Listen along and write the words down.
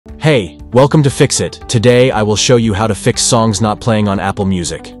Hey, welcome to Fix It. Today I will show you how to fix songs not playing on Apple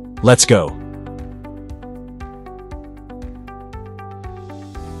Music. Let's go.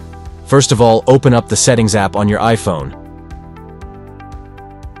 First of all, open up the Settings app on your iPhone.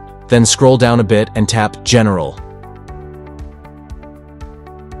 Then scroll down a bit and tap General.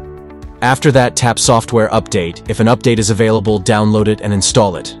 After that, tap Software Update. If an update is available, download it and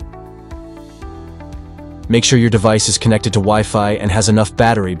install it. Make sure your device is connected to Wi-Fi and has enough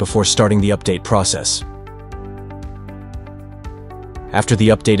battery before starting the update process. After the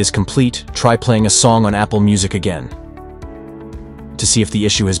update is complete, try playing a song on Apple Music again to see if the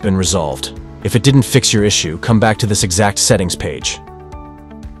issue has been resolved. If it didn't fix your issue, come back to this exact settings page.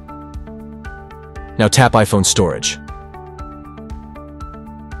 Now tap iPhone Storage.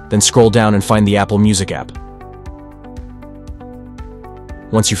 Then scroll down and find the Apple Music app.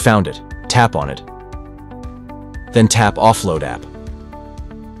 Once you found it, tap on it. Then tap Offload app.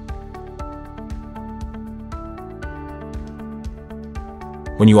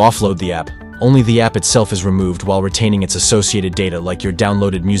 When you offload the app, only the app itself is removed while retaining its associated data like your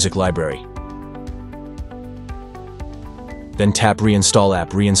downloaded music library. Then tap Reinstall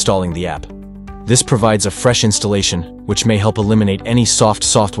app, reinstalling the app. This provides a fresh installation, which may help eliminate any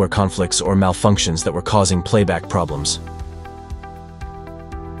software conflicts or malfunctions that were causing playback problems.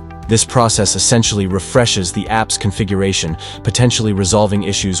 This process essentially refreshes the app's configuration, potentially resolving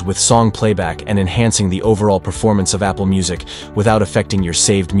issues with song playback and enhancing the overall performance of Apple Music without affecting your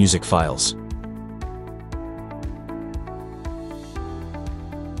saved music files.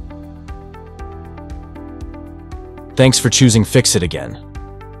 Thanks for choosing Fix It again.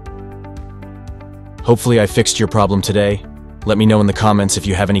 Hopefully I fixed your problem today. Let me know in the comments if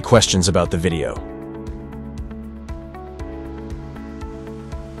you have any questions about the video.